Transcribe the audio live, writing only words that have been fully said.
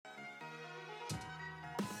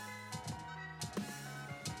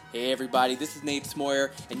Hey everybody, this is Nate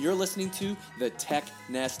Smoyer, and you're listening to the Tech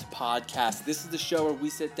Nest Podcast. This is the show where we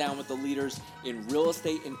sit down with the leaders in real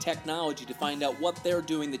estate and technology to find out what they're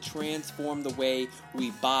doing to transform the way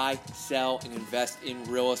we buy, sell, and invest in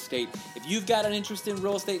real estate. If you've got an interest in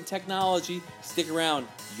real estate and technology, stick around.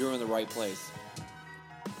 You're in the right place.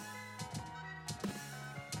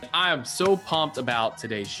 I am so pumped about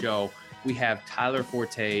today's show. We have Tyler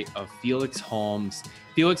Forte of Felix Homes.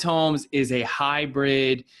 Felix Homes is a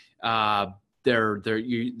hybrid. They're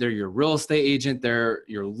your real estate agent. They're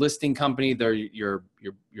your listing company. You're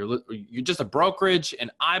just a brokerage,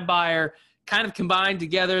 an iBuyer, kind of combined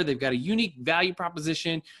together. They've got a unique value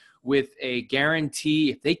proposition with a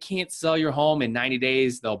guarantee. If they can't sell your home in 90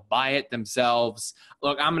 days, they'll buy it themselves.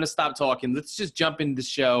 Look, I'm going to stop talking. Let's just jump into the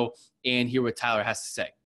show and hear what Tyler has to say.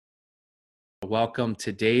 Welcome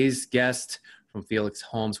today's guest from Felix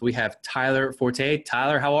Homes. We have Tyler Forte.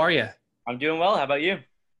 Tyler, how are you? I'm doing well. How about you?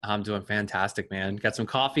 I'm doing fantastic, man. Got some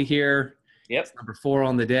coffee here. Yep. It's number 4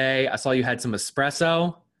 on the day. I saw you had some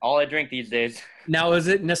espresso. All I drink these days. Now, is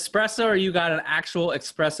it Nespresso or you got an actual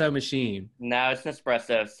espresso machine? No, it's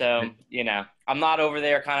Nespresso. So, I'm not over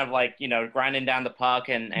there kind of like, grinding down the puck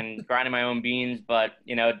and grinding my own beans, but,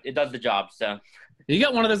 it does the job. So You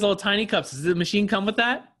got one of those little tiny cups. Does the machine come with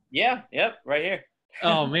that? Yeah. Yep. Right here.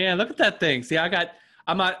 Oh man, look at that thing. See,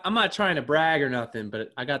 I'm not trying to brag or nothing,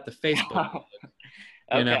 but I got the Facebook.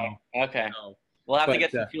 Okay. So, we'll have to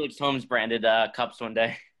get some Felix Homes branded cups one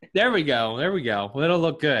day. There we go. Well, it'll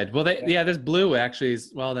look good. Well, this blue actually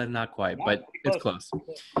is, well, then not quite, but it's close.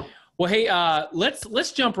 Well, hey,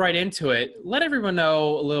 let's jump right into it. Let everyone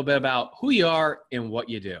know a little bit about who you are and what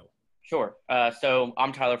you do. Sure. So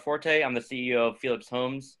I'm Tyler Forte. I'm the CEO of Felix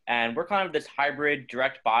Homes, and we're kind of this hybrid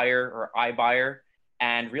direct buyer or iBuyer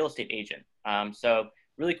and real estate agent. So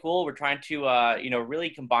really cool. We're trying to, really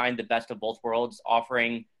combine the best of both worlds,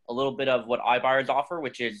 offering a little bit of what iBuyers offer,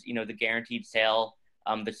 which is, the guaranteed sale,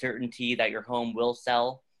 the certainty that your home will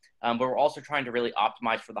sell. But we're also trying to really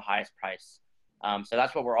optimize for the highest price. So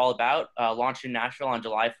that's what we're all about. Launched in Nashville on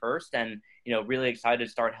July 1st, and really excited to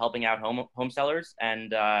start helping out home sellers. And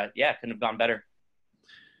couldn't have gone better.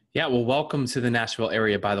 Yeah, well, welcome to the Nashville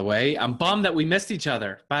area, by the way. I'm bummed that we missed each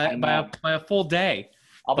other by a full day.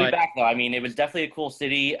 I'll be back, though. I mean, it was definitely a cool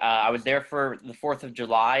city. I was there for the 4th of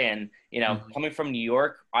July, and, coming from New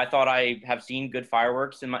York, I thought I have seen good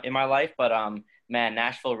fireworks in my life. But, man,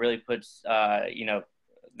 Nashville really puts,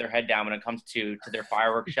 their head down when it comes to their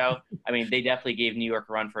fireworks show. I mean, they definitely gave New York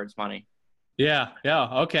a run for its money. Yeah.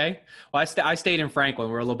 Okay. Well, I stayed in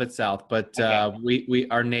Franklin. We're a little bit south, but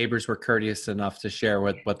our neighbors were courteous enough to share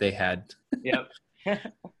what they had. Yep.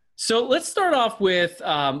 So let's start off with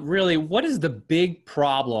really, what is the big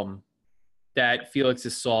problem that Felix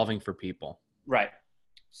is solving for people? Right.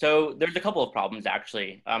 So there's a couple of problems,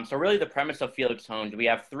 actually. So really the premise of Felix Homes, we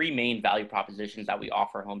have 3 main value propositions that we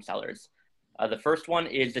offer home sellers. The first one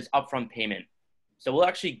is this upfront payment. So we'll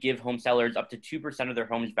actually give home sellers up to 2% of their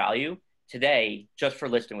home's value today just for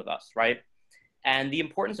listing with us, right? And the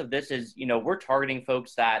importance of this is, we're targeting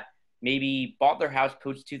folks that maybe bought their house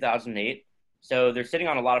post 2008. So they're sitting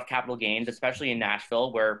on a lot of capital gains, especially in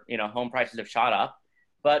Nashville where, home prices have shot up,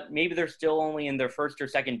 but maybe they're still only in their first or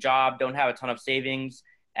second job, don't have a ton of savings,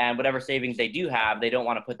 and whatever savings they do have, they don't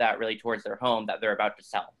want to put that really towards their home that they're about to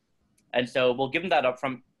sell. And so we'll give them that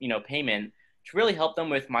upfront, payment to really help them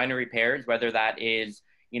with minor repairs, whether that is,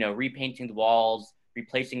 repainting the walls,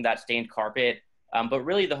 replacing that stained carpet. But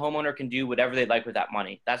really the homeowner can do whatever they'd like with that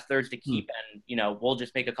money. That's theirs to keep. And, we'll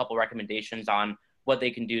just make a couple recommendations on what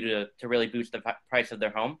they can do to really boost the price of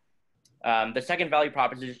their home. The second value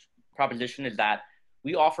proposition is that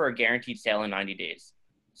we offer a guaranteed sale in 90 days.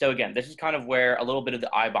 So again, this is kind of where a little bit of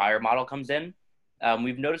the iBuyer model comes in.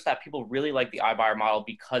 We've noticed that people really like the iBuyer model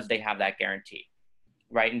because they have that guarantee,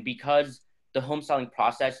 right? And because the home selling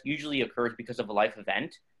process usually occurs because of a life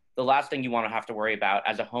event, the last thing you want to have to worry about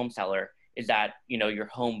as a home seller is that, your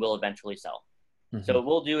home will eventually sell. Mm-hmm. So what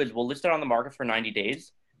we'll do is we'll list it on the market for 90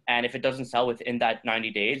 days. And if it doesn't sell within that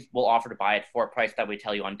 90 days, we'll offer to buy it for a price that we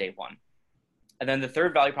tell you on day one. And then the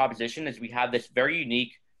third value proposition is we have this very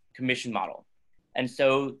unique commission model. And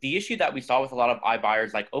so the issue that we saw with a lot of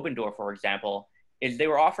iBuyers like Opendoor, for example, is they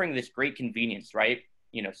were offering this great convenience, right?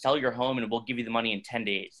 Sell your home and we'll give you the money in 10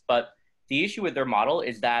 days. But the issue with their model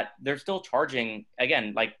is that they're still charging,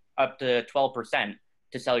 again, like up to 12%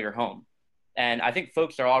 to sell your home. And I think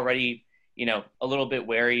folks are already, a little bit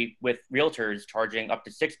wary with realtors charging up to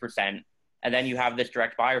 6%. And then you have this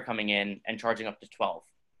direct buyer coming in and charging up to 12.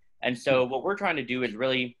 And so what we're trying to do is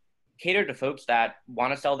really cater to folks that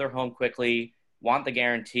want to sell their home quickly, want the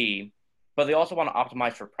guarantee, but they also want to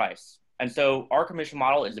optimize for price. And so our commission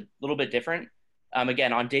model is a little bit different.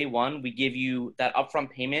 Again, on day one, we give you that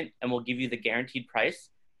upfront payment and we'll give you the guaranteed price.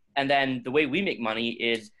 And then the way we make money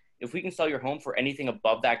is if we can sell your home for anything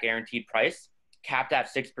above that guaranteed price, capped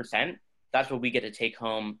at 6%, that's what we get to take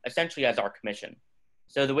home essentially as our commission.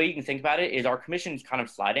 So the way you can think about it is our commission is kind of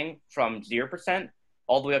sliding from 0%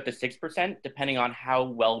 all the way up to 6%, depending on how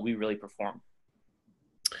well we really perform.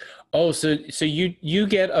 Oh, so you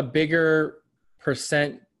get a bigger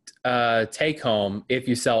percent take home if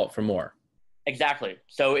you sell it for more. Exactly.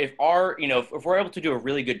 So if if we're able to do a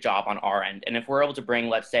really good job on our end, and if we're able to bring,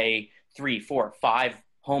 let's say, 3, 4, 5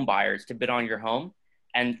 home buyers to bid on your home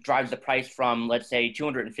and drives the price from, let's say,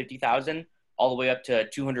 250,000 all the way up to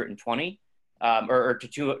 220, or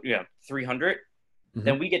to 300,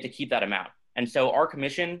 then we get to keep that amount. And so our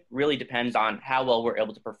commission really depends on how well we're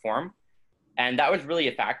able to perform. And that was really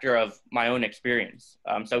a factor of my own experience.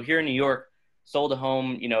 So here in New York, sold a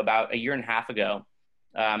home, about a year and a half ago.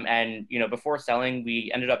 And before selling,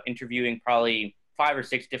 we ended up interviewing probably 5 or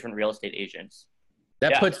 6 different real estate agents.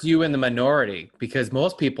 That puts you in the minority because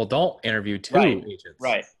most people don't interview 2 agents.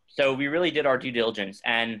 Right. So we really did our due diligence,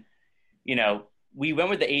 and, we went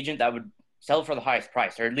with the agent that would sell it for the highest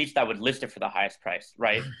price, or at least that would list it for the highest price,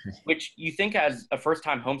 right? Which you think as a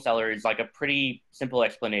first-time home seller is like a pretty simple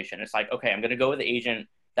explanation. It's like, okay, I'm going to go with the agent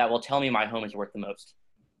that will tell me my home is worth the most.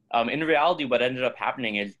 In reality, what ended up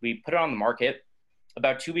happening is we put it on the market.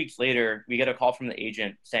 About 2 weeks later, we get a call from the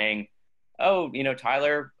agent saying, oh,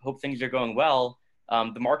 Tyler, hope things are going well.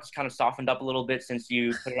 The market's kind of softened up a little bit since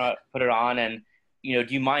you put it on. And, do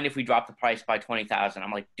you mind if we drop the price by $20,000?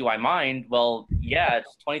 I'm like, do I mind? Well, yeah,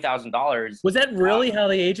 it's $20,000. Was that really how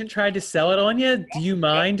the agent tried to sell it on you? Do you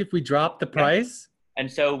mind if we drop the price?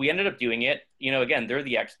 And so we ended up doing it. Again, they're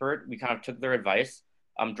the expert. We kind of took their advice,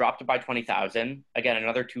 dropped it by $20,000. Again,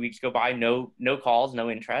 another 2 weeks go by, no calls,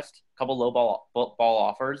 no interest, a couple low ball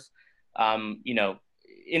offers.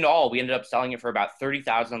 In all, we ended up selling it for about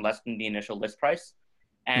 $30,000 less than the initial list price.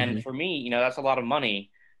 And for me, that's a lot of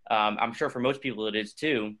money. I'm sure for most people it is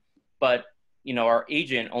too, but our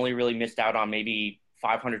agent only really missed out on maybe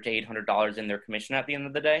 $500 to $800 in their commission at the end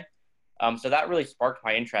of the day. So that really sparked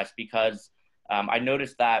my interest because I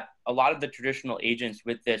noticed that a lot of the traditional agents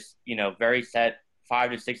with this, very set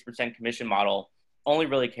 5 to 6% commission model only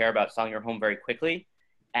really care about selling your home very quickly.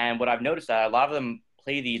 And what I've noticed that a lot of them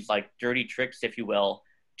play these like dirty tricks, if you will,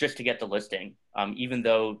 just to get the listing, even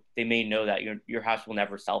though they may know that your house will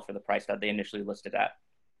never sell for the price that they initially listed at.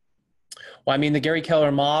 Well, I mean, the Gary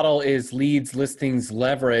Keller model is leads, listings,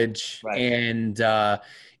 leverage, right. And to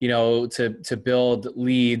build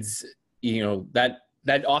leads,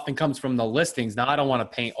 that often comes from the listings. Now, I don't want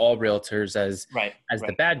to paint all realtors as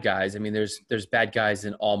the bad guys. I mean, there's bad guys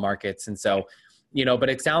in all markets, and so but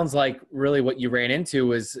it sounds like really what you ran into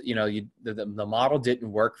was the model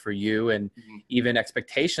didn't work for you, and even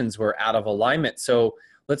expectations were out of alignment. So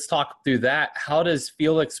let's talk through that. How does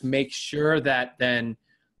Felix make sure that then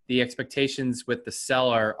the expectations with the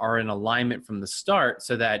seller are in alignment from the start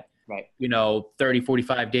so that, 30,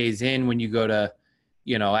 45 days in when you go to,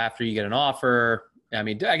 after you get an offer, I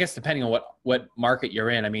mean, I guess depending on what market you're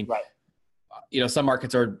in, I mean, some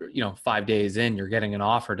markets are, 5 days in, you're getting an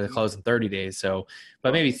offer to close in 30 days. So,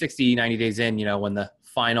 but maybe 60, 90 days in, when the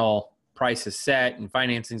final price is set and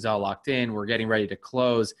financing's all locked in, we're getting ready to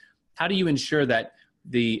close. How do you ensure that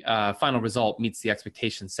the final result meets the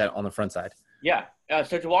expectations set on the front side? Yeah.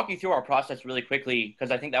 So to walk you through our process really quickly,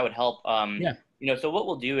 because I think that would help. So what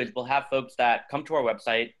we'll do is we'll have folks that come to our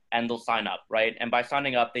website and they'll sign up, right? And by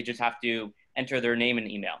signing up, they just have to enter their name and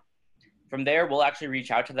email. From there, we'll actually reach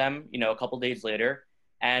out to them, a couple days later.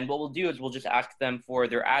 And what we'll do is we'll just ask them for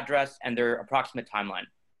their address and their approximate timeline.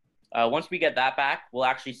 Once we get that back, we'll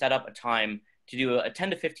actually set up a time to do a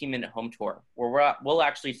 10 to 15-minute home tour where we'll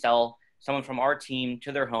actually sell someone from our team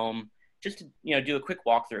to their home just to, do a quick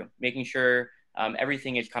walkthrough, making sure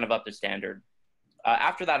everything is kind of up to standard.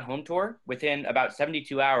 After that home tour, within about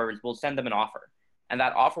 72 hours, we'll send them an offer. And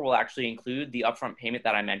that offer will actually include the upfront payment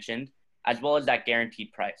that I mentioned, as well as that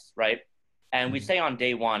guaranteed price, right? And we say on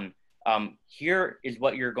day one, here is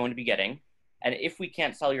what you're going to be getting. And if we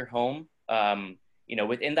can't sell your home,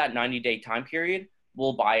 within that 90-day time period,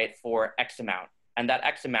 we'll buy it for X amount. And that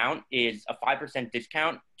X amount is a 5%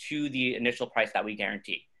 discount to the initial price that we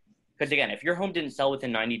guarantee. Because again, if your home didn't sell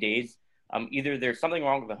within 90 days, either there's something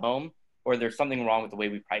wrong with the home or there's something wrong with the way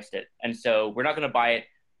we priced it. And so we're not going to buy it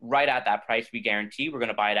right at that price we guarantee. We're going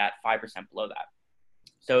to buy it at 5% below that.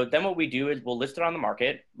 So then what we do is we'll list it on the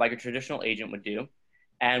market like a traditional agent would do.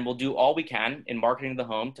 And we'll do all we can in marketing the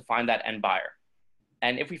home to find that end buyer.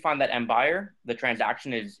 And if we find that end buyer, the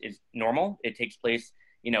transaction is normal. It takes place,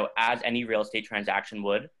 as any real estate transaction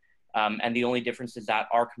would. And the only difference is that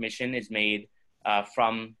our commission is made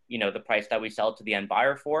from, the price that we sell it to the end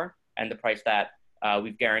buyer for and the price that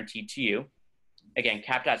we've guaranteed to you. Again,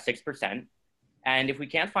 capped at 6%. And if we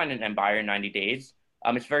can't find an end buyer in 90 days,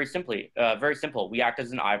 it's very simple. We act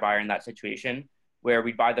as an iBuyer in that situation where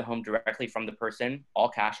we buy the home directly from the person, all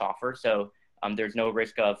cash offer. So there's no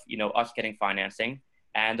risk of, us getting financing,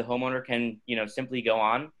 and the homeowner can, simply go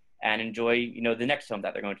on and enjoy, the next home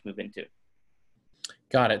that they're going to move into.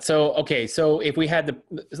 Got it. So, okay. So if we had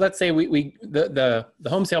let's say the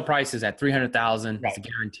home sale price is at 300,000 as a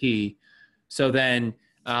guarantee. So then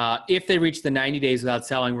if they reach the 90 days without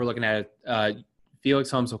selling, we're looking at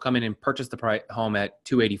Felix Homes will come in and purchase the home at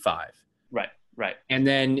 285. Right. And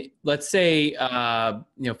then let's say,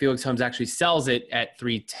 Felix Homes actually sells it at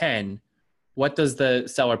 310. What does the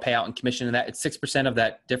seller pay out in commission in that? It's 6% of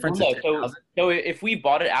that difference. Well, so if we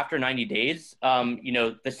bought it after 90 days,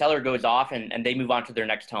 the seller goes off and they move on to their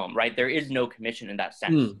next home, right? There is no commission in that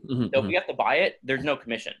sense. If we have to buy it, there's no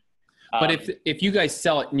commission. But if you guys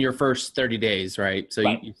sell it in your first 30 days, right? So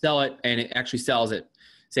you sell it and it actually sells at,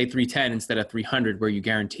 say, 310 instead of 300 where you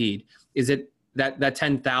guaranteed. Is it that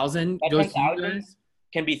 10,000 goes to you guys?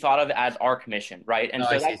 Can be thought of as our commission, right? And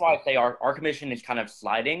so that's why I say our commission is kind of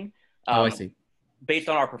sliding. I see. Based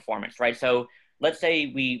on our performance, right? So let's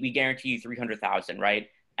say we guarantee you 300,000, right?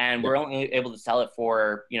 And we're only able to sell it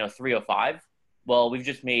for 305. Well, we've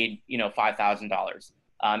just made $5,000.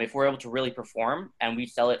 If we're able to really perform and we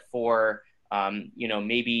sell it for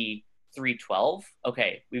maybe 312,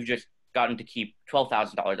 okay, we've just gotten to keep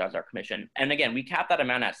 $12,000 as our commission. And again, we cap that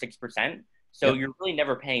amount at 6%, so you're really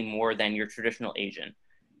never paying more than your traditional agent.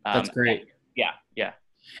 That's great. Yeah.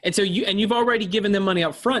 And so you've already given them money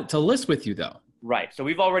up front to list with you, though. Right. So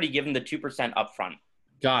we've already given the 2% upfront.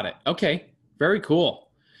 Got it. Okay. Very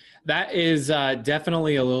cool. That is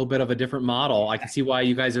definitely a little bit of a different model. I can see why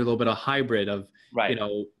you guys are a little bit of a hybrid of,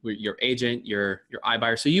 your agent, your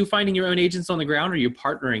iBuyer. So you finding your own agents on the ground, or are you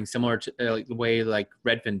partnering similar to the way like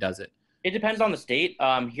Redfin does it? It depends on the state.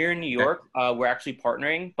 Here in New York, we're actually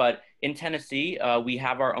partnering, but in Tennessee, we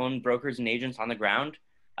have our own brokers and agents on the ground.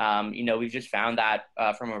 We've just found that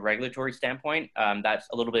from a regulatory standpoint, that's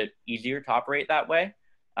a little bit easier to operate that way.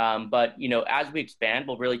 But as we expand,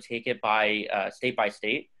 we'll really take it by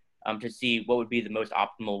state to see what would be the most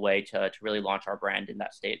optimal way to really launch our brand in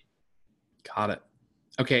that state. Got it.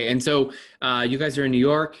 Okay. And so you guys are in New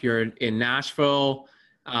York, you're in Nashville.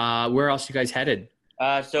 Where else you guys headed?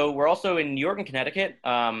 So we're also in New York and Connecticut.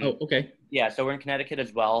 Okay. Yeah, so we're in Connecticut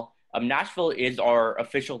as well. Nashville is our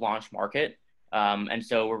official launch market. And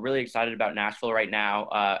so we're really excited about Nashville right now.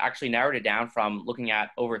 Actually narrowed it down from looking at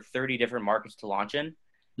over 30 different markets to launch in,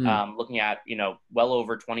 looking at, well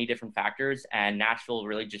over 20 different factors, and Nashville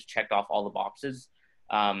really just checked off all the boxes.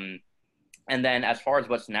 And then as far as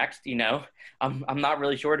what's next, I'm not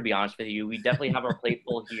really sure, to be honest with you. We definitely have our plate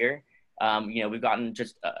full here. We've gotten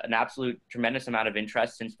just an absolute tremendous amount of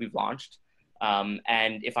interest since we've launched.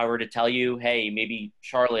 And if I were to tell you, hey, maybe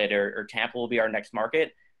Charlotte or Tampa will be our next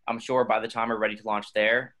market, I'm sure by the time we're ready to launch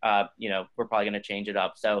there, we're probably going to change it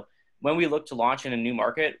up. So when we look to launch in a new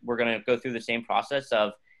market, we're going to go through the same process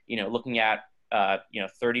of, looking at,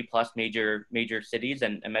 30 plus major cities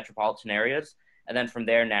and metropolitan areas. And then from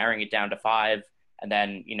there, narrowing it down to 5, and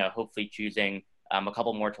then, hopefully choosing a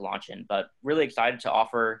couple more to launch in. But really excited to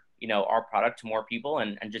offer, our product to more people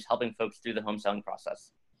and just helping folks through the home selling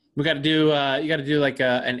process. We got to do, you got to do like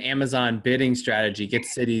an Amazon bidding strategy, get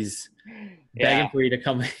cities begging for you to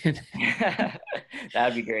come in.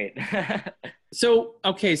 That'd be great. So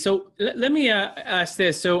let me ask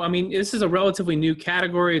this. So, I mean, this is a relatively new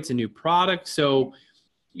category. It's a new product. So,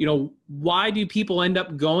 why do people end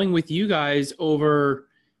up going with you guys over,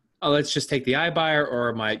 let's just take the iBuyer,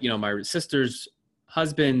 or my sister's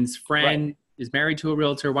husband's friend is married to a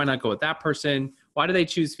realtor. Why not go with that person? Why do they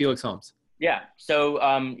choose Felix Homes? Yeah. So,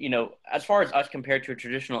 as far as us compared to a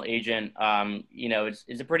traditional agent,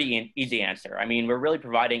 it's a pretty easy answer. I mean, we're really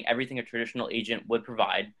providing everything a traditional agent would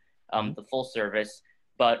provide, the full service.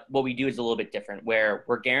 But what we do is a little bit different, where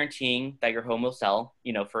we're guaranteeing that your home will sell,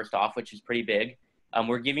 first off, which is pretty big.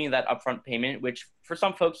 We're giving you that upfront payment, which for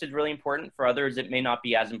some folks is really important. For others, it may not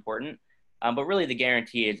be as important. But really, the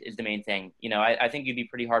guarantee is the main thing. I think you'd be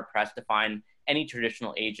pretty hard pressed to find any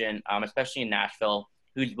traditional agent, especially in Nashville,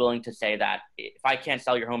 who's willing to say that if I can't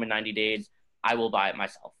sell your home in 90 days, I will buy it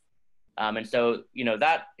myself. And so,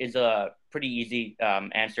 that is a pretty easy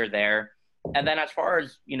answer there. And then as far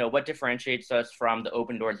as, what differentiates us from the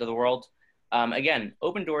Open Doors of the world, again,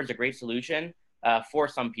 Open Door is a great solution for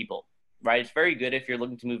some people. right? It's very good if you're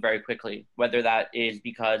looking to move very quickly, whether that is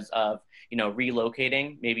because of,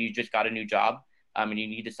 relocating. Maybe you just got a new job and you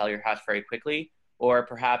need to sell your house very quickly, or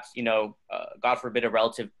perhaps, God forbid, a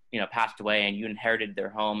relative, passed away and you inherited their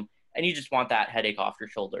home and you just want that headache off your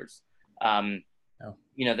shoulders. Oh.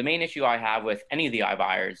 The main issue I have with any of the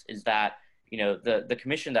iBuyers is that, the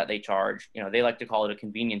commission that they charge, they like to call it a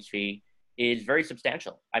convenience fee, is very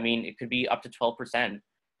substantial. I mean, it could be up to 12%,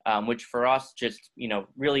 which for us just,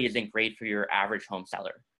 really isn't great for your average home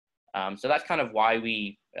seller. So that's kind of why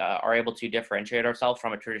we are able to differentiate ourselves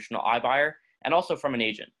from a traditional iBuyer and also from an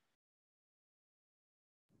agent.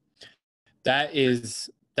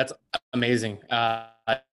 That's amazing.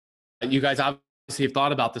 You guys obviously have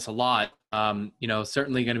thought about this a lot.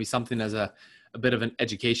 Certainly going to be something as a bit of an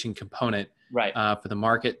education component, right, for the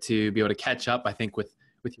market to be able to catch up, I think, with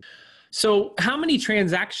you. So how many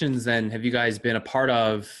transactions then have you guys been a part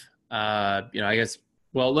of? I guess,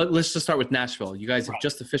 well, let's just start with Nashville. You guys have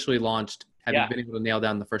just officially launched. Have you been able to nail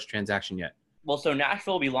down the first transaction yet? Well, so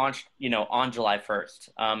Nashville, we launched, on July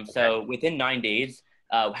 1st. So within 9 days,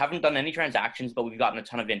 haven't done any transactions, but we've gotten a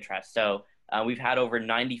ton of interest. So we've had over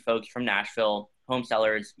 90 folks from Nashville, home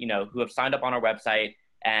sellers, who have signed up on our website,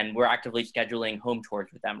 and we're actively scheduling home tours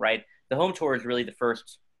with them, right? The home tour is really the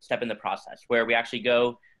first step in the process, where we actually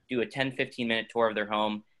go do a 10, 15-minute tour of their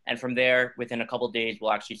home. And from there, within a couple of days,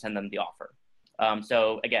 we'll actually send them the offer.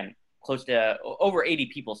 So again, close to over 80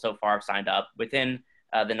 people so far have signed up within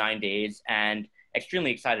the 9 days, and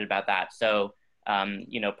extremely excited about that. So,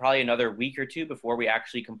 probably another week or two before we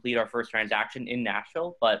actually complete our first transaction in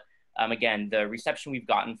Nashville. But again, the reception we've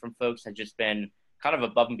gotten from folks has just been kind of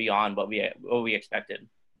above and beyond what we expected.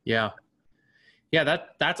 Yeah.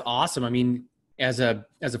 That's awesome. I mean, as a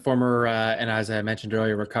former and as I mentioned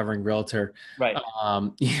earlier, recovering realtor, right?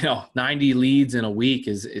 90 leads in a week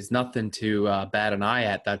is nothing to bat an eye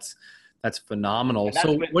at. That's phenomenal.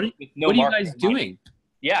 So what are you guys doing?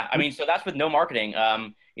 Yeah, I mean, so that's with no marketing.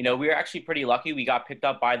 We were actually pretty lucky. We got picked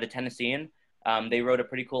up by the Tennessean. They wrote a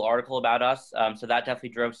pretty cool article about us. So that definitely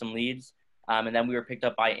drove some leads. And then we were picked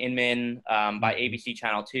up by Inman, by ABC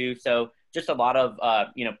Channel 2. So just a lot of,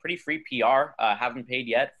 pretty free PR. Haven't paid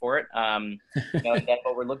yet for it. And then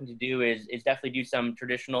what we're looking to do is definitely do some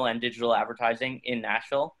traditional and digital advertising in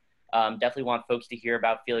Nashville. Definitely want folks to hear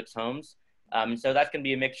about Felix Homes. So that's going to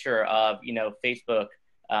be a mixture of, Facebook,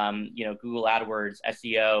 Google AdWords,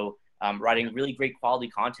 SEO, writing really great quality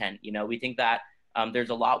content. We think that there's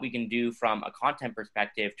a lot we can do from a content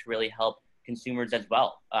perspective to really help consumers as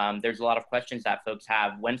well. There's a lot of questions that folks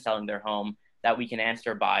have when selling their home that we can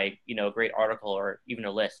answer by, a great article or even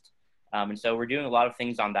a list. And so we're doing a lot of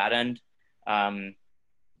things on that end. And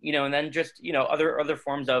then just, other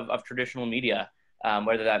forms of traditional media,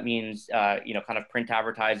 whether that means, kind of print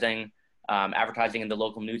advertising, advertising in the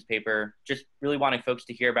local newspaper, just really wanting folks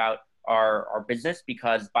to hear about our business,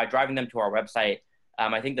 because by driving them to our website,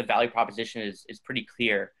 I think the value proposition is pretty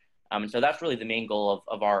clear. And so that's really the main goal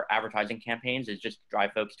of our advertising campaigns, is just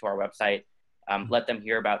drive folks to our website, let them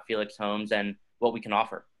hear about Felix Homes and what we can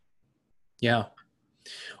offer. Yeah.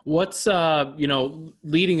 What's,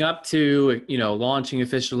 leading up to, launching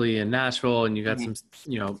officially in Nashville, and you got some,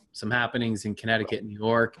 some happenings in Connecticut and New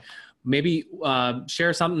York, maybe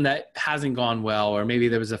share something that hasn't gone well, or maybe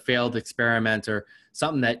there was a failed experiment or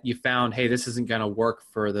something that you found, hey, this isn't going to work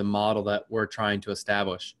for the model that we're trying to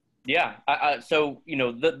establish. Yeah. So,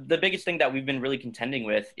 the biggest thing that we've been really contending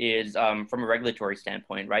with is from a regulatory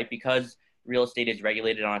standpoint, right? Because real estate is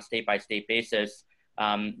regulated on a state-by-state basis.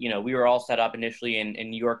 We were all set up initially in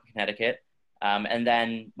New York and Connecticut. And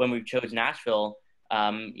then when we chose Nashville,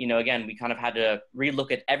 again, we kind of had to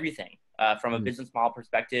relook at everything from a business model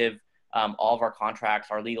perspective, all of our contracts,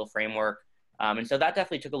 our legal framework. And so that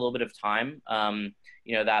definitely took a little bit of time,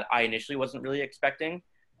 that I initially wasn't really expecting.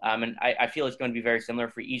 And I feel it's going to be very similar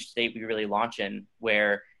for each state we really launch in,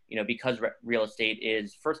 where, because real estate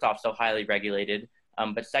is, first off, so highly regulated,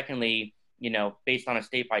 but secondly, based on a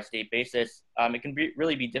state-by-state basis, it can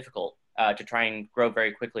really be difficult to try and grow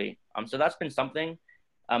very quickly. So that's been something.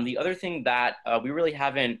 The other thing that we really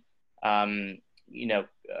haven't,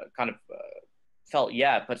 felt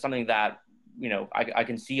yet, but something that, I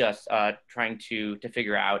can see us trying to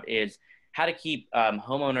figure out is how to keep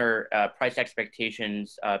homeowner price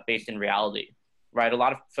expectations based in reality, right? A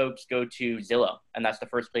lot of folks go to Zillow, and that's the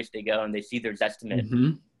first place they go, and they see their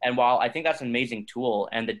Zestimate. And while I think that's an amazing tool,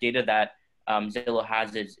 and the data that Zillow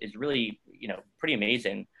has is really, pretty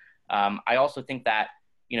amazing, I also think that,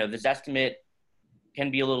 the Zestimate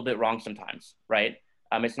can be a little bit wrong sometimes, right?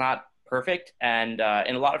 It's not perfect, and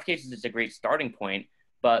in a lot of cases, it's a great starting point.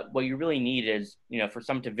 But what you really need is, for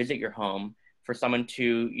someone to visit your home, for someone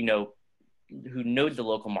to, who knows the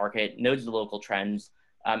local market, knows the local trends,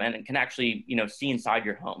 and can actually, see inside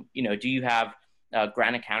your home. Do you have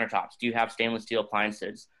granite countertops? Do you have stainless steel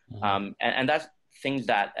appliances? And that's things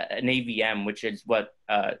that an AVM, which is what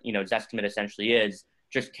Zestimate essentially is,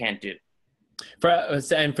 just can't do.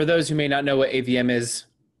 And for those who may not know what AVM is.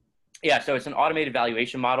 Yeah, so it's an automated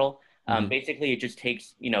valuation model. Basically, it just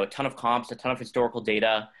takes a ton of comps, a ton of historical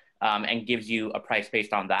data, and gives you a price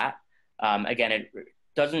based on that. Again, it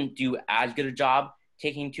doesn't do as good a job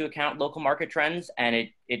taking into account local market trends, and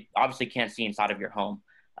it obviously can't see inside of your home.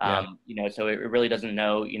 So it really doesn't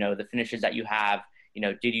know the finishes that you have.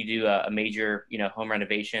 Did you do a major home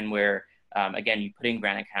renovation where again, you put in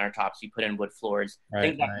granite countertops, you put in wood floors,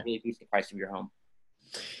 things that can really boost the price of your home.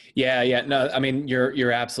 Yeah. No, I mean,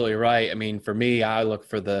 you're absolutely right. I mean, for me, I look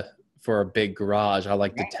for a big garage. I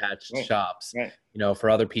like detached shops. For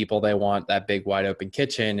other people, they want that big wide open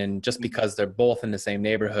kitchen. And just because they're both in the same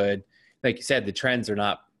neighborhood, like you said, the trends are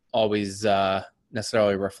not always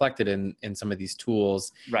necessarily reflected in some of these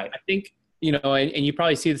tools. Right. I think, and you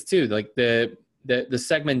probably see this too, like the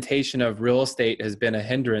segmentation of real estate has been a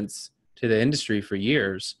hindrance to the industry for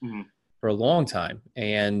years, for a long time.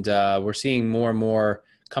 And we're seeing more and more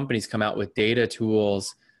companies come out with data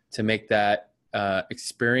tools to make that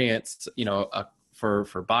experience,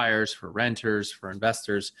 for buyers, for renters, for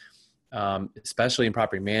investors, especially in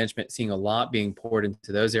property management, seeing a lot being poured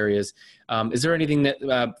into those areas. Is there anything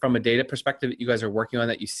that from a data perspective that you guys are working on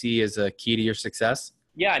that you see as a key to your success?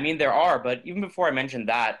 Yeah, I mean, there are, but even before I mentioned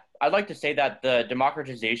that, I'd like to say that the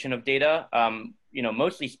democratization of data,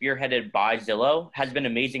 mostly spearheaded by Zillow, has been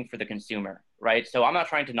amazing for the consumer, right? So I'm not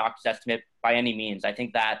trying to knock Zestimate by any means. I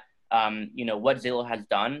think that, what Zillow has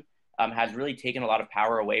done has really taken a lot of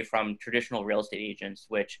power away from traditional real estate agents,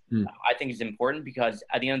 which I think is important because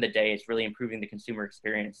at the end of the day, it's really improving the consumer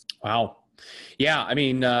experience. Wow. Yeah. I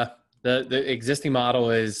mean, the existing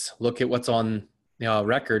model is look at what's on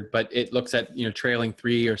record, but it looks at, trailing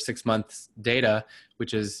 3 or 6 months data,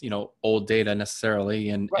 which is, old data necessarily.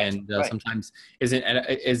 And sometimes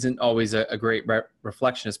isn't always a great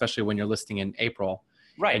reflection, especially when you're listing in April,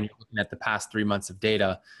 right? And you're looking at the past 3 months of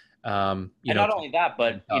data. And not only that,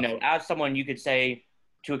 but, as someone, you could say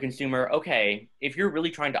to a consumer, okay, if you're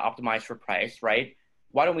really trying to optimize for price, right,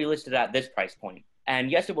 why don't we list it at this price point?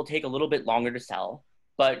 And yes, it will take a little bit longer to sell,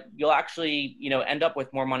 but you'll actually, end up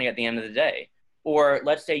with more money at the end of the day. Or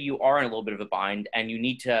let's say you are in a little bit of a bind and you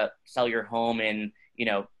need to sell your home in,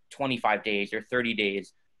 25 days or 30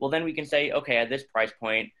 days. Well, then we can say, okay, at this price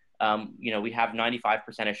point, we have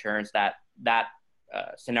 95% assurance that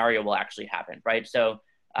scenario will actually happen, right? So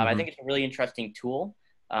I think it's a really interesting tool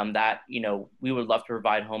that, we would love to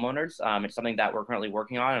provide homeowners. It's something that we're currently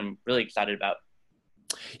working on and I'm really excited about.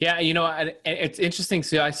 Yeah, it's interesting.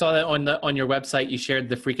 So I saw that on your website, you shared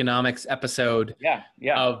the Freakonomics episode. Yeah.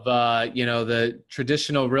 Of the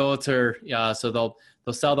traditional realtor. So they'll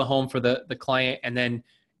sell the home for the client, and then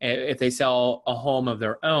if they sell a home of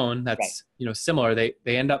their own, that's similar. They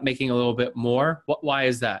end up making a little bit more. Why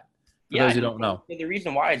is that? For those who don't know. The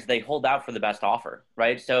reason why is they hold out for the best offer,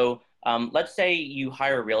 right? So let's say you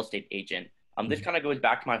hire a real estate agent. This kind of goes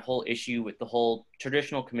back to my whole issue with the whole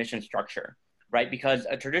traditional commission structure. Right? Because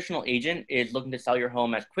a traditional agent is looking to sell your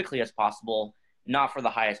home as quickly as possible, not for the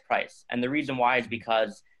highest price. And the reason why is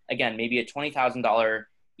because, again, maybe a $20,000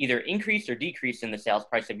 either increase or decrease in the sales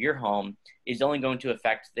price of your home is only going to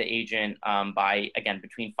affect the agent by, again,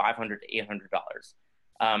 between $500 to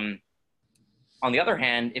 $800. On the other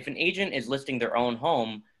hand, if an agent is listing their own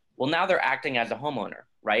home, well, now they're acting as a homeowner,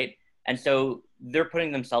 right? And so they're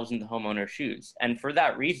putting themselves in the homeowner's shoes. And for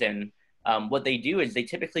that reason, what they do is they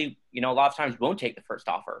typically, a lot of times won't take the first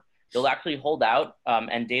offer. They'll actually hold out,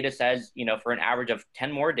 and data says, for an average of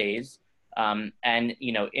 10 more days. And,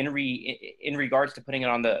 in regards to putting it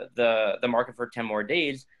on the market for 10 more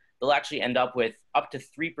days, they'll actually end up with up to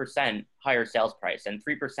 3% higher sales price, and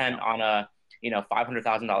 3% on a,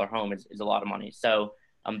 $500,000 home is a lot of money. So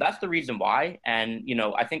that's the reason why. And,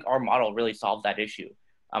 I think our model really solves that issue.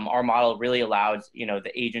 Our model really allows,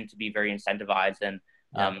 the agent to be very incentivized and,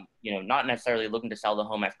 not necessarily looking to sell the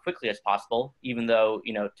home as quickly as possible, even though,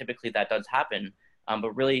 typically that does happen,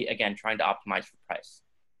 but really, again, trying to optimize for price.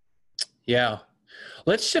 Yeah.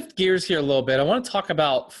 Let's shift gears here a little bit. I want to talk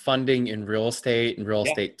about funding in real estate and real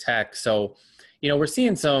estate tech. So, we're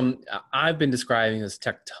seeing I've been describing as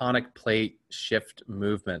tectonic plate shift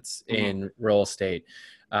movements in real estate.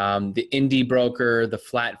 The indie broker, the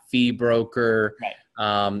flat fee broker,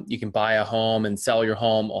 you can buy a home and sell your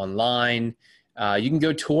home online. You can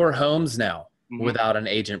go tour homes now without an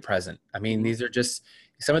agent present. I mean, these are just,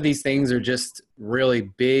 some of these things are just really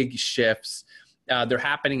big shifts. they're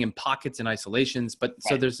happening in pockets and isolations, but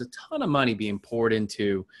so there's a ton of money being poured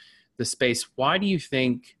into the space. Why do you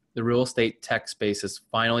think the real estate tech space is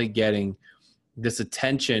finally getting this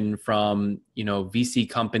attention from, VC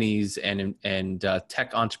companies and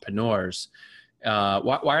tech entrepreneurs?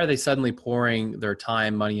 Why are they suddenly pouring their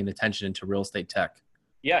time, money, and attention into real estate tech?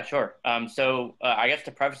 Yeah, sure. So I guess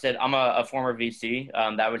to preface it, I'm a former VC.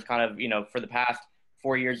 That was kind of, for the past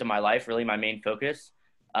 4 years of my life, really my main focus.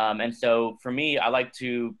 And so for me, I like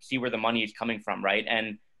to see where the money is coming from, right?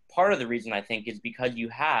 And part of the reason I think is because you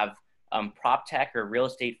have prop tech or real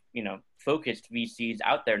estate, focused VCs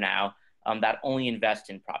out there now that only invest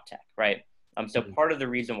in prop tech, right? So part of the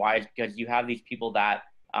reason why is because you have these people that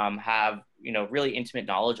have, really intimate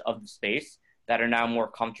knowledge of the space that are now more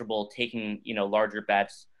comfortable taking, larger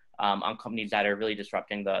bets on companies that are really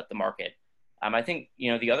disrupting the market. I think,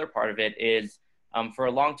 the other part of it is for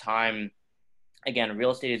a long time, again,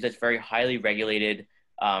 real estate is this very highly regulated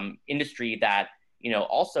industry that,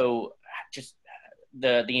 also just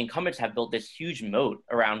the incumbents have built this huge moat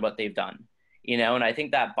around what they've done, and I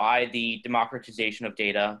think that by the democratization of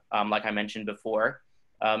data, like I mentioned before,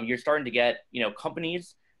 you're starting to get,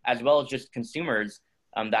 companies as well as just consumers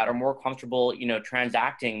that are more comfortable,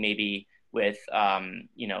 transacting maybe with,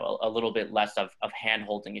 a little bit less of hand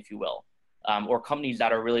holding, if you will, or companies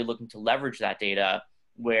that are really looking to leverage that data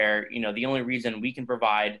where, the only reason we can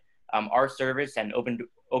provide our service and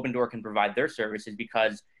Open Door can provide their service is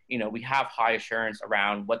because, we have high assurance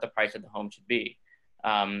around what the price of the home should be.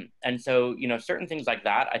 And so, certain things like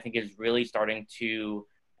that, I think is really starting to,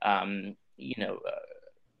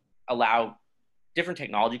 allow different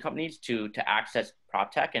technology companies to access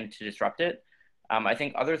prop tech and to disrupt it. I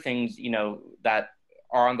think other things, that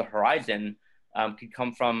are on the horizon could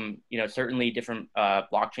come from, certainly different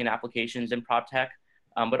blockchain applications in prop tech,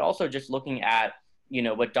 but also just looking at,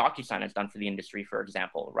 what DocuSign has done for the industry, for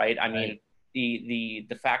example, right? I mean,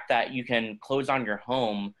 the fact that you can close on your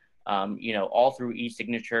home, all through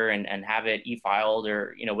e-signature and have it e-filed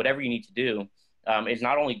or, whatever you need to do is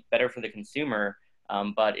not only better for the consumer,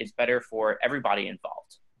 but it's better for everybody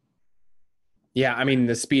involved. Yeah, I mean,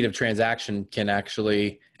 the speed of transaction can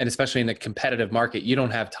actually, and especially in a competitive market, you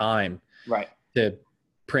don't have time to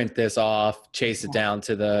print this off, chase it down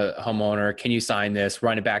to the homeowner. Can you sign this?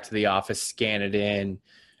 Run it back to the office, scan it in.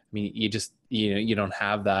 I mean, you just, you don't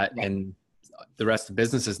have that. Right. And the rest of the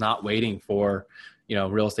business is not waiting for,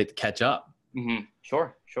 real estate to catch up. Mm-hmm.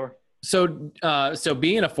 Sure. So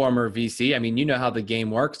being a former VC, I mean, you know how the game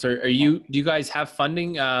works. Do you guys have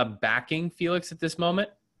funding backing Felix at this moment?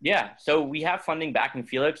 Yeah, so we have funding backing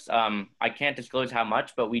Felix. I can't disclose how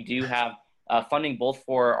much, but we do have funding both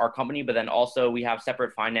for our company, but then also we have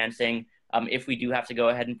separate financing if we do have to go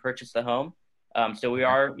ahead and purchase the home. So we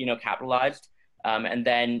are, capitalized. And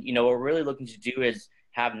then, what we're really looking to do is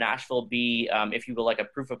have Nashville be, if you will, like a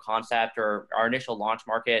proof of concept or our initial launch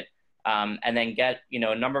market, and then get,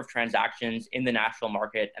 a number of transactions in the Nashville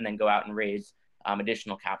market and then go out and raise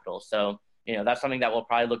additional capital. So, that's something that we'll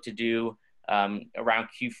probably look to do around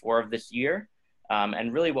Q4 of this year.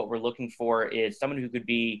 And really what we're looking for is someone who could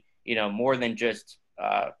be, more than just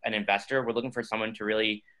an investor. We're looking for someone to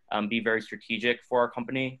really be very strategic for our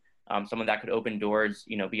company, someone that could open doors,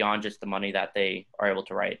 beyond just the money that they are able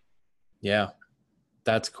to write. Yeah,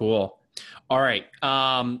 that's cool. All right.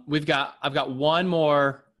 I've got one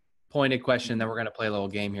more pointed question, then we're going to play a little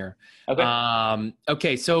game here. Okay.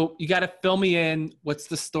 Okay. So you got to fill me in. What's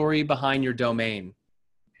the story behind your domain?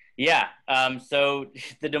 Yeah. So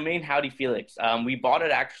the domain Howdy Felix, we bought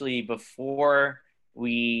it actually before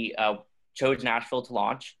we chose Nashville to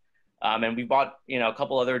launch. And we bought, a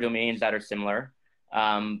couple other domains that are similar.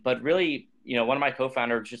 But really, one of my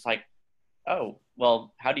co-founders was just like, oh,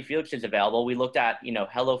 well, Howdy Felix is available. We looked at,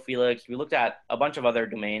 Hello Felix. We looked at a bunch of other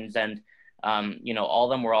domains and, all of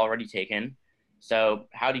them were already taken. So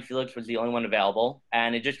Howdy Felix was the only one available,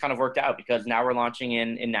 and it just kind of worked out because now we're launching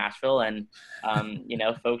in Nashville, and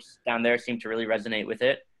folks down there seem to really resonate with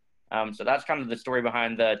it. So that's kind of the story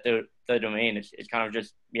behind the domain. It's kind of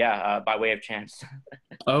just by way of chance.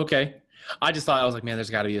 Okay, I was like, man, there's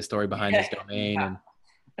got to be a story behind this domain.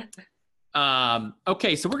 And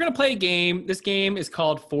okay, so we're gonna play a game. This game is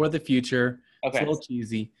called For the Future. Okay. It's a little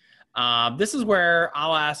cheesy. This is where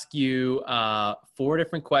I'll ask you 4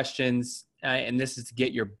 different questions. And this is to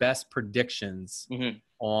get your best predictions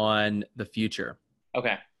on the future.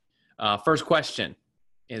 Okay. First question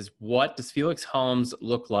is, what does Felix Homes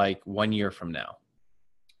look like 1 year from now?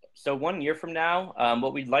 So 1 year from now,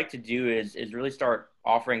 what we'd like to do is really start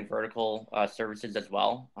offering vertical services as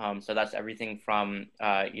well. So that's everything from,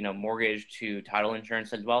 mortgage to title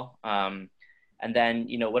insurance as well. And And then,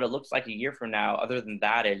 what it looks like a year from now, other than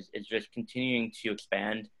that, is just continuing to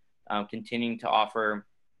expand, continuing to offer,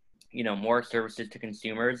 more services to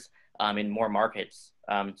consumers in more markets.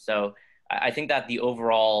 So I think that the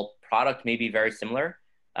overall product may be very similar.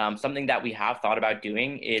 Something that we have thought about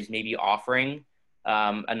doing is maybe offering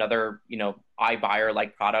another, iBuyer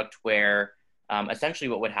like product where essentially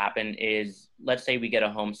what would happen is, let's say we get a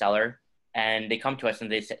home seller and they come to us and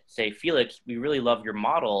they say, Felix, we really love your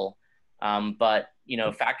model. But,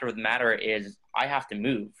 fact of the matter is I have to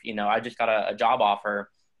move. I just got a job offer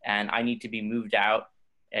and I need to be moved out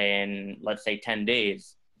in, let's say, 10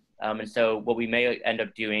 days. And so what we may end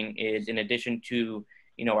up doing is, in addition to,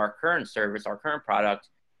 our current service, our current product,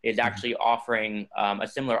 is actually offering a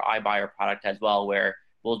similar iBuyer product as well, where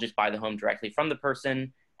we'll just buy the home directly from the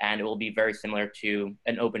person, and it will be very similar to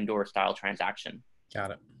an open door style transaction.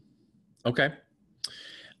 Got it. Okay.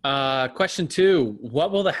 Question 2,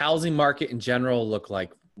 what will the housing market in general look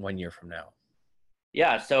like 1 year from now?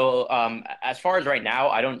 Yeah. So as far as right now,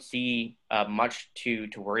 I don't see much to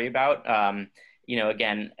worry about.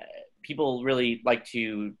 Again, people really like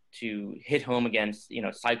to hit home against,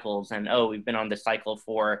 cycles and, oh, we've been on this cycle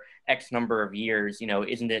for X number of years,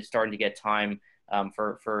 isn't it starting to get time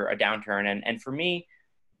for a downturn? And for me,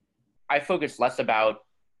 I focus less about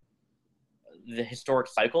the historic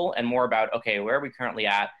cycle and more about, okay, where are we currently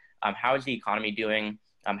at? How is the economy doing?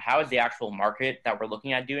 How is the actual market that we're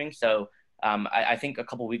looking at doing? So I think a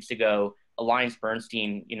couple of weeks ago,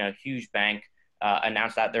 AllianceBernstein, huge bank,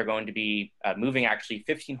 announced that they're going to be moving actually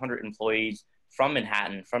 1,500 employees from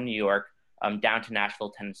Manhattan, from New York, down to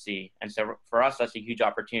Nashville, Tennessee. And so for us, that's a huge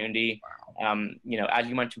opportunity. Wow. As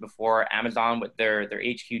you mentioned before, Amazon with their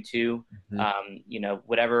HQ too,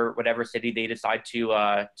 whatever city they decide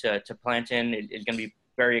to plant in is going to be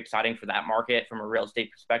very exciting for that market from a real estate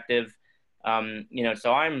perspective.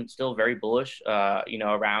 So I'm still very bullish,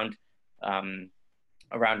 around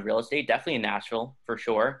real estate, definitely in Nashville for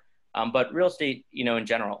sure. But real estate, in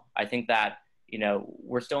general, I think that,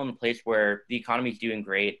 we're still in a place where the economy is doing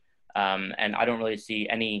great. And I don't really see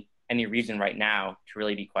any reason right now to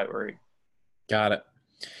really be quite worried. Got it.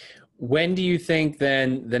 When do you think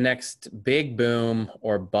then the next big boom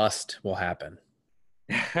or bust will happen?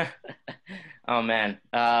 Oh man.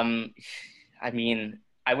 I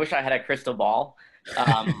wish I had a crystal ball.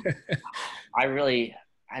 I'm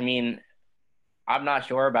not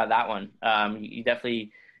sure about that one. You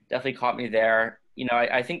definitely caught me there.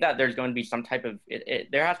 I think that there's going to be some type of,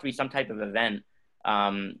 there has to be some type of event,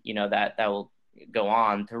 that will go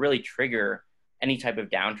on to really trigger any type of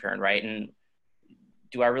downturn, right? And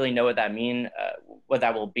do I really know what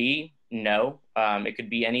that will be? No. It could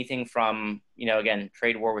be anything from, again,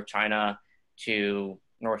 trade war with China to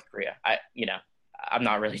North Korea. I'm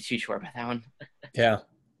not really too sure about that one. Yeah.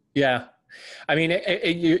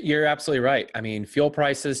 You're absolutely right. Fuel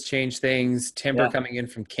prices change things, timber coming in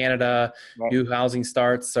from Canada, right. New housing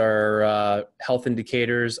starts are health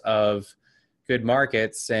indicators of good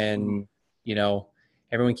markets. And,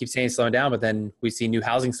 everyone keeps saying slowing down, but then we see new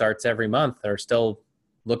housing starts every month that are still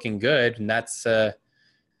looking good. And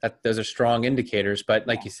those are strong indicators. But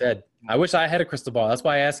like you said, I wish I had a crystal ball. That's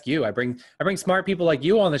why I ask you. I bring smart people like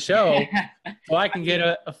you on the show so I can get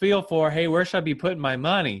a feel for, hey, where should I be putting my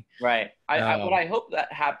money? Right. What I hope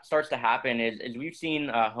that starts to happen is we've seen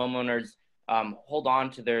homeowners hold on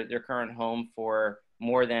to their current home for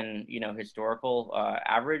more than historical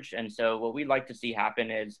average. And so what we'd like to see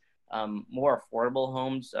happen is more affordable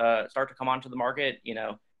homes start to come onto the market.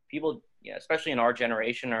 People, especially in our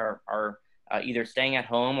generation, are either staying at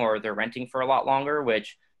home or they're renting for a lot longer,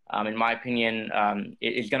 which in my opinion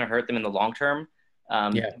is going to hurt them in the long term.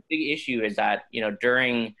 The big issue is that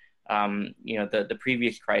during the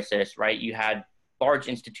previous crisis, right, you had large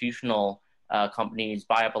institutional companies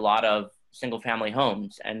buy up a lot of single family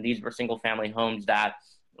homes, and these were single family homes that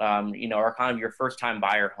are kind of your first time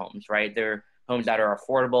buyer homes, right? They're homes that are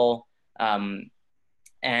affordable. And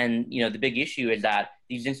the big issue is that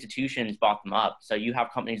these institutions bought them up. So you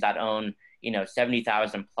have companies that own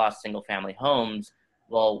 70,000 plus single family homes.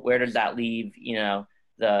 Well, where does that leave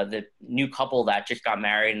the new couple that just got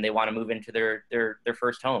married and they want to move into their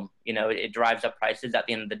first home? It drives up prices at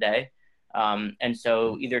the end of the day. And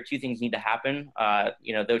so either two things need to happen.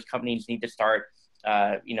 Those companies need to start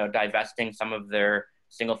divesting some of their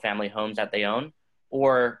single family homes that they own,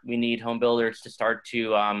 or we need home builders to start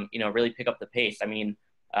to really pick up the pace.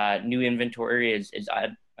 New inventory is at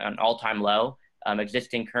an all-time low.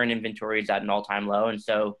 Existing current inventory is at an all-time low. And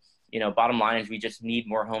so, bottom line is we just need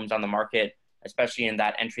more homes on the market, especially in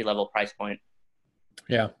that entry-level price point.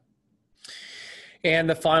 Yeah. And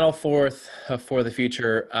the final fourth for the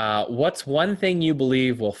future, what's one thing you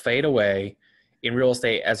believe will fade away in real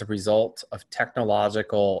estate as a result of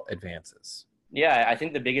technological advances? Yeah, I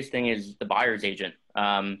think the biggest thing is the buyer's agent.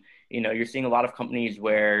 You're seeing a lot of companies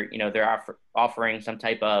where, they're offering some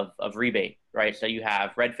type of rebate, right? So you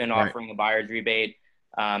have Redfin Right. offering a buyer's rebate.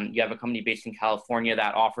 You have a company based in California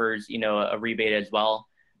that offers, a rebate as well.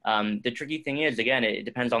 The tricky thing is, again, it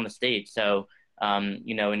depends on the state. So,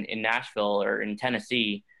 in Nashville or in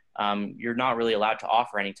Tennessee, you're not really allowed to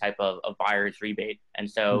offer any type of buyer's rebate. And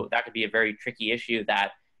so that could be a very tricky issue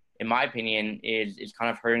that, in my opinion, is kind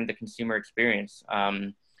of hurting the consumer experience.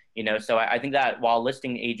 So I think that while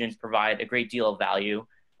listing agents provide a great deal of value,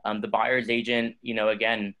 the buyer's agent,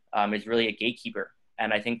 again, is really a gatekeeper.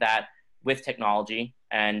 And I think that with technology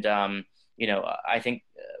and, I think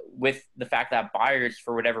with the fact that buyers,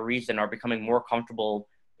 for whatever reason, are becoming more comfortable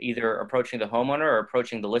either approaching the homeowner or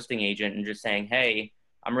approaching the listing agent and just saying, hey,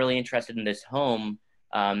 I'm really interested in this home.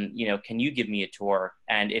 Can you give me a tour?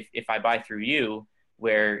 And if I buy through you,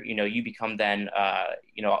 where you become then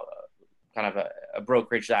kind of a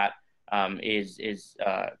brokerage that is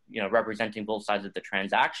representing both sides of the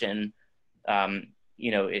transaction.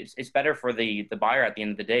 It's better for the buyer at the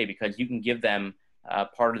end of the day because you can give them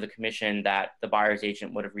part of the commission that the buyer's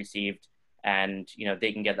agent would have received, and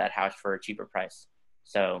they can get that house for a cheaper price.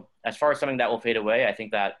 So as far as something that will fade away, I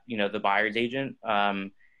think that the buyer's agent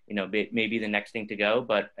may be the next thing to go.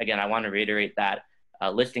 But again, I want to reiterate that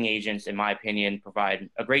listing agents, in my opinion, provide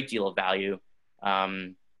a great deal of value.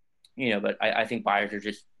 But I think buyers are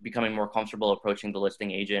just becoming more comfortable approaching the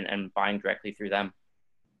listing agent and buying directly through them.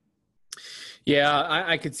 Yeah,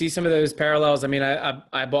 I could see some of those parallels. I mean,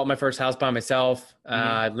 I bought my first house by myself.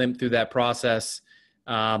 I limped through that process.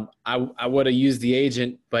 I would have used the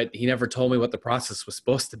agent, but he never told me what the process was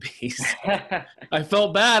supposed to be. So I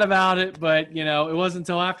felt bad about it, but it wasn't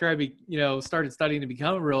until after I started studying to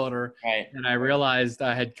become a realtor, Right. and I realized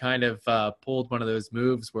I had kind of pulled one of those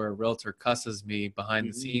moves where a realtor cusses me behind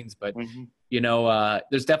the scenes. But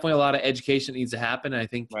there's definitely a lot of education that needs to happen. And I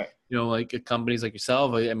think Right. like companies like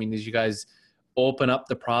yourself, I mean, as you guys open up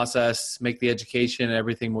the process, make the education and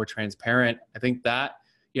everything more transparent, I think that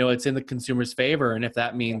it's in the consumer's favor. And if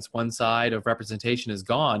that means one side of representation is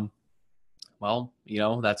gone, well,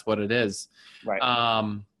 that's what it is. Right.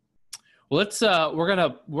 Well, let's we're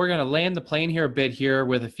gonna land the plane here a bit here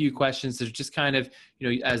with a few questions. There's just kind of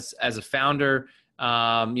as a founder,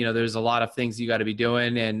 there's a lot of things you got to be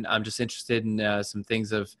doing, and I'm just interested in some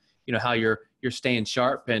things of how you're staying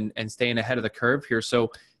sharp and staying ahead of the curve here. So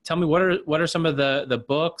tell me, what are some of the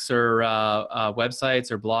books or websites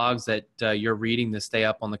or blogs that you're reading to stay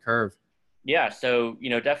up on the curve? Yeah, so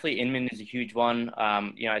definitely Inman is a huge one.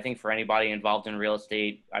 I think for anybody involved in real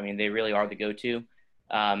estate, I mean, they really are the go-to.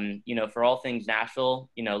 For all things Nashville,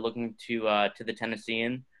 looking to the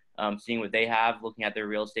Tennessean, seeing what they have, looking at their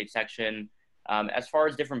real estate section. As far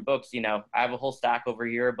as different books, I have a whole stack over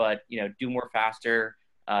here, but Do More Faster,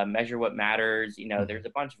 Measure What Matters. There's a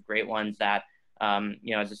bunch of great ones that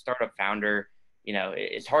as a startup founder,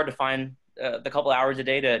 it's hard to find the couple hours a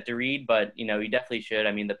day to read, but you definitely should.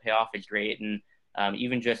 I mean, the payoff is great, and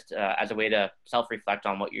even just as a way to self-reflect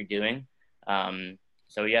on what you're doing.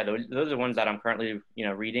 So yeah, those are ones that I'm currently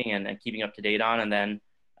reading and keeping up to date on, and then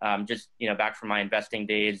just back from my investing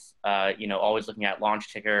days, always looking at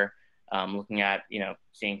Launch Ticker, looking at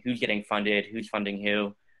seeing who's getting funded, who's funding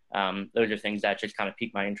who. Those are things that just kind of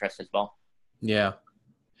pique my interest as well. Yeah.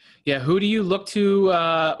 Who do you look to,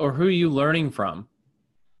 or who are you learning from?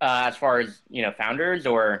 As far as founders,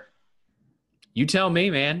 or you tell me,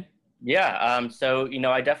 man. Yeah. So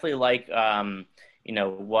I definitely like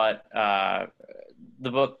what the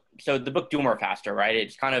book. So the book Do More Faster, right?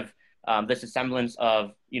 It's kind of this semblance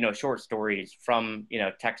of short stories from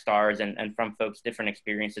tech stars and from folks' different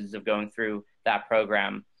experiences of going through that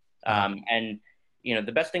program. And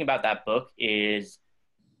the best thing about that book is,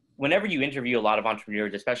 whenever you interview a lot of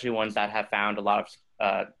entrepreneurs, especially ones that have found a lot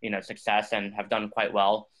of success and have done quite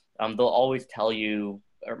well, they'll always tell you,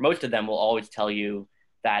 or most of them will always tell you,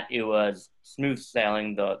 that it was smooth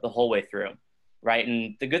sailing the whole way through, right?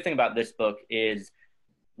 And the good thing about this book is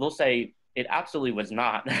they'll say it absolutely was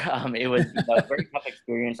not. It was a very tough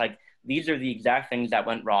experience. Like, these are the exact things that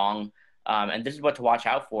went wrong, and this is what to watch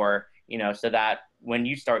out for, so that when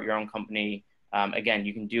you start your own company, again,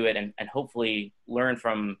 you can do it and hopefully learn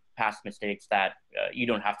from past mistakes that you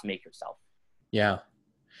don't have to make yourself. Yeah.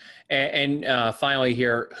 And finally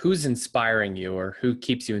here, who's inspiring you, or who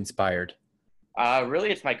keeps you inspired?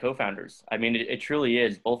 Really, it's my co-founders. I mean, it truly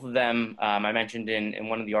is. Both of them, I mentioned in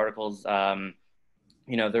one of the articles,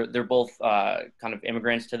 they're both kind of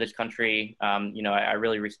immigrants to this country. I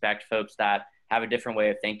really respect folks that have a different way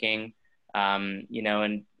of thinking,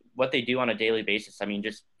 and what they do on a daily basis. I mean,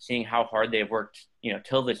 just seeing how hard they've worked,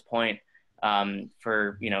 till this point,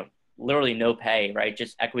 for, literally no pay, right?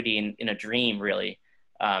 Just equity in a dream, really.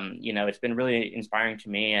 It's been really inspiring to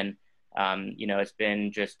me, and, it's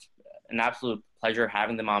been just an absolute pleasure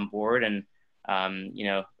having them on board. And,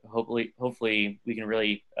 hopefully we can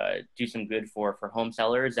really do some good for home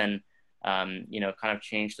sellers, and, kind of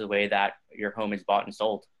change the way that your home is bought and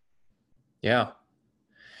sold. Yeah.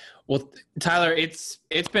 Well, Tyler, it's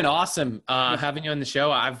been awesome having you on the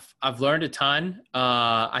show. I've learned a ton.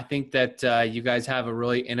 I think that you guys have a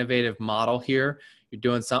really innovative model here. You're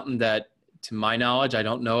doing something that, to my knowledge, I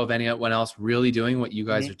don't know of anyone else really doing what you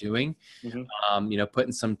guys are doing.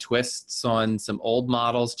 Putting some twists on some old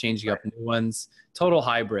models, changing up new ones, total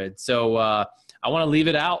hybrid. So I want to leave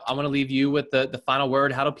it out. I want to leave you with the final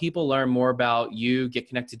word. How do people learn more about you, get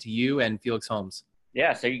connected to you and Felix Homes?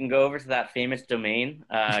 Yeah, so you can go over to that famous domain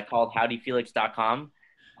called howdyfelix.com.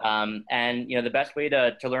 And, the best way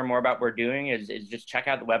to learn more about what we're doing is just check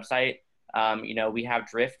out the website. We have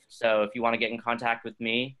Drift. So if you want to get in contact with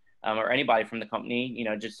me or anybody from the company,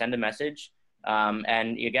 just send a message.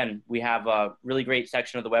 And again, we have a really great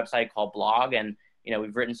section of the website called blog. And,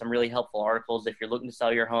 we've written some really helpful articles. If you're looking to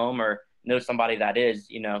sell your home or know somebody that is,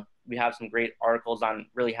 we have some great articles on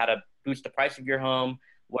really how to boost the price of your home,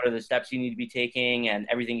 what are the steps you need to be taking, and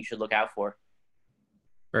everything you should look out for.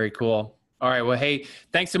 Very cool. All right. Well, hey,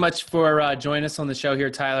 thanks so much for joining us on the show here,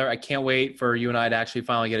 Tyler. I can't wait for you and I to actually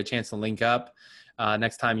finally get a chance to link up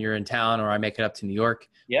next time you're in town, or I make it up to New York.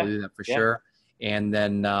 Yeah. We'll do that for sure. And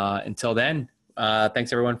then until then,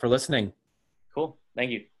 thanks everyone for listening. Cool.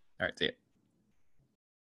 Thank you. All right. See you.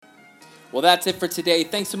 Well, that's it for today.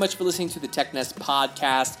 Thanks so much for listening to the TechNest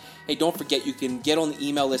podcast. Hey, don't forget you can get on the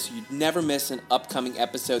email list so you'd never miss an upcoming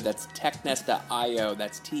episode. That's technest.io.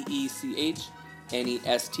 That's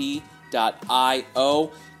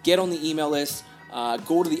TECHNEST.io. Get on the email list.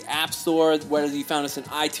 Go to the App Store, whether you found us in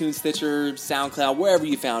iTunes, Stitcher, SoundCloud, wherever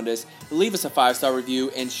you found us. Leave us a 5-star review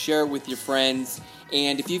and share it with your friends.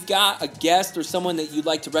 And if you've got a guest or someone that you'd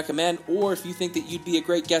like to recommend, or if you think that you'd be a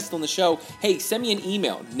great guest on the show, hey, send me an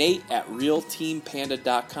email,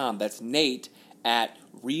 nate@realteampanda.com. That's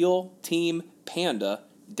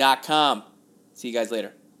nate@realteampanda.com. See you guys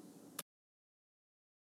later.